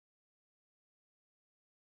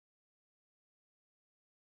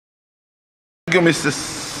Thank you, Mr.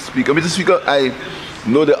 Speaker. Mr. Speaker, I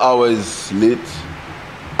know the hour is late.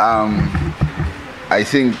 I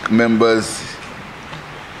think members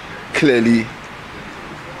clearly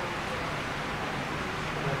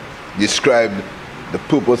described the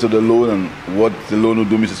purpose of the loan and what the loan will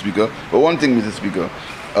do, Mr. Speaker. But one thing, Mr. Speaker,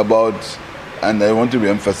 about, and I want to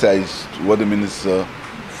re-emphasize what the Minister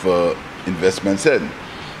for Investment said.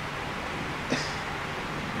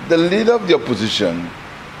 The leader of the opposition,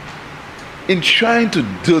 in trying to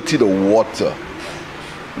dirty the water,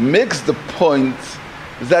 makes the point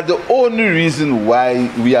that the only reason why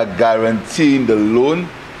we are guaranteeing the loan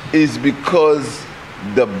is because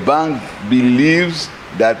the bank believes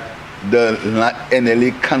that the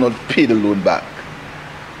NLA cannot pay the loan back.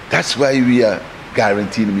 That's why we are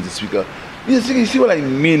guaranteeing, Mr. Speaker. Mr. Speaker, you see what I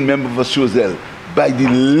mean, Member for Choiseul, by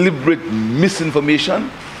deliberate misinformation?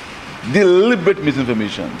 Deliberate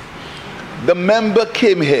misinformation. The member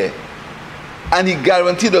came here and he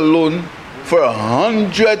guaranteed a loan for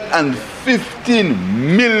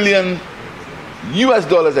 115 million US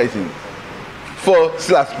dollars, I think, for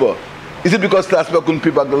Slasper. Is it because Slasper couldn't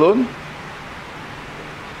pay back the loan?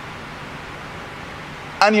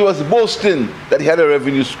 And he was boasting that he had a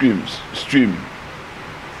revenue stream.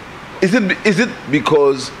 Is it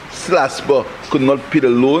because Slasper could not pay the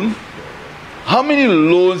loan? How many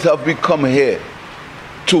loans have we come here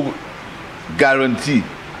to guarantee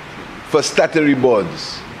for statutory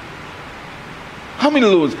boards? How many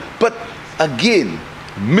loans? But again,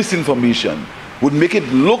 misinformation would make it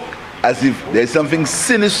look as if there's something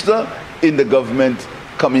sinister in the government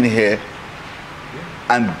coming here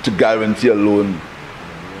and to guarantee a loan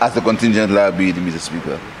as a contingent liability, Mr.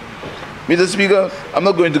 Speaker. Mr. Speaker, I'm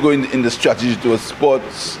not going to go in the strategy towards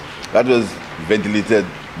sports that was ventilated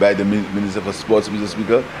by the Minister for Sports, Mr.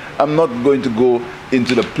 Speaker. I'm not going to go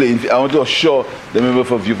into the playing field. I want to assure the member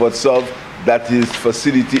for Viewfort South that his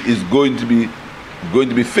facility is going to be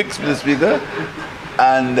fixed, Mr. Speaker,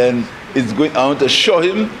 and then I want to assure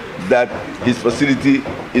him that his facility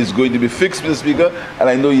is going to be fixed, Mr. Speaker. And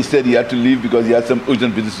I know he said he had to leave because he had some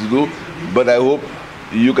urgent business to do, but I hope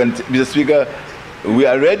you can, Mr. Speaker, we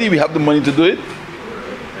are ready, we have the money to do it.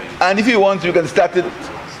 And if you want, you can start it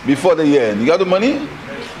before the year end. You got the money?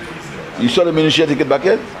 You saw the ministry ticket back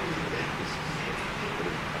yet?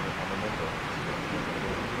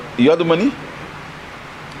 You got the money?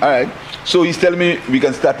 All right. So he's telling me we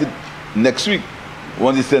can start it next week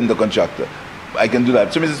once he sends the contractor. I can do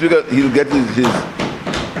that. So, Mr. Speaker, he'll get his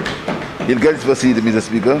facility, Mr.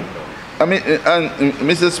 Speaker. I mean, and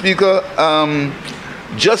Mr. Speaker,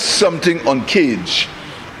 just something on Cage,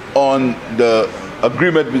 on the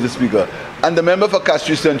agreement, Mr. Speaker, and the member for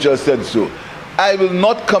Castries Central said so. I will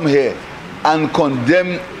not come here and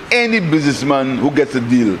condemn any businessman who gets a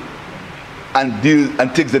deal and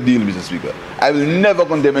takes the deal, Mr. Speaker. I will never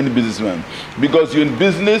condemn any businessman because you're in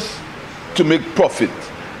business to make profit.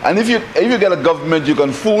 And if you get a government you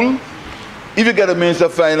can fool, if you get a Minister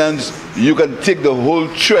of Finance you can take the whole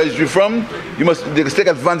treasury from, they can take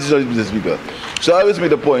advantage of it, Mr. Speaker. So I always make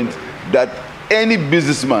the point that any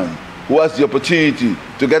businessman who has the opportunity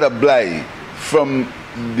to get a blight from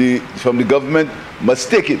the government must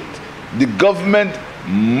take it. The government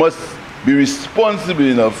must be responsible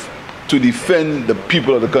enough to defend the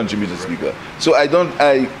people of the country, Mr. Speaker. So I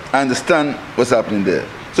understand what's happening there.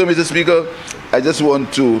 So, Mr. Speaker, I just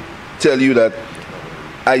want to tell you that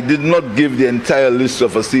I did not give the entire list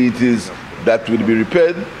of facilities that will be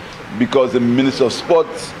repaired because the Minister of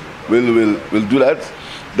Sports will do that.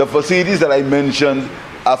 The facilities that I mentioned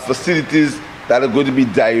are facilities that are going to be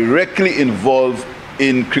directly involved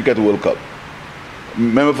in Cricket World Cup.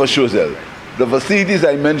 Member for Choiseul, the facilities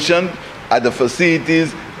I mentioned are the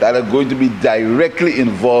facilities that are going to be directly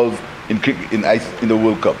involved in the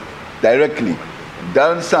World Cup. Directly.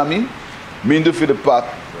 Darren Sammy, Mindo Field Park,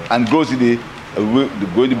 and Groside are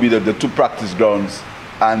going to be the two practice grounds,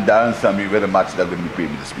 and Darren Sammy where the matches are going to be played,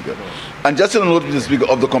 Mr. Speaker. And just to note, Mr. Speaker,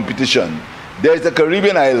 of the competition, there is a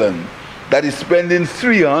Caribbean island that is spending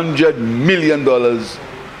 $300 million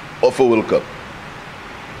of a World Cup.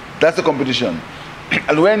 That's the competition.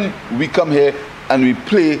 And when we come here and we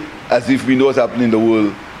play as if we know what's happening in the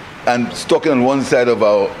world and talking on one side of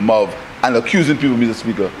our mouth and accusing people, Mr.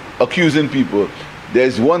 Speaker, accusing people,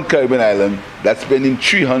 there's one Caribbean island that's spending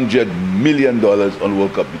 $300 million on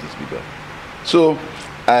World Cup, Mr. Speaker. So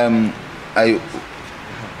I'm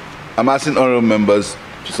asking honorable members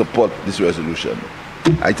to support this resolution.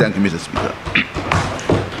 I thank you, Mr. Speaker.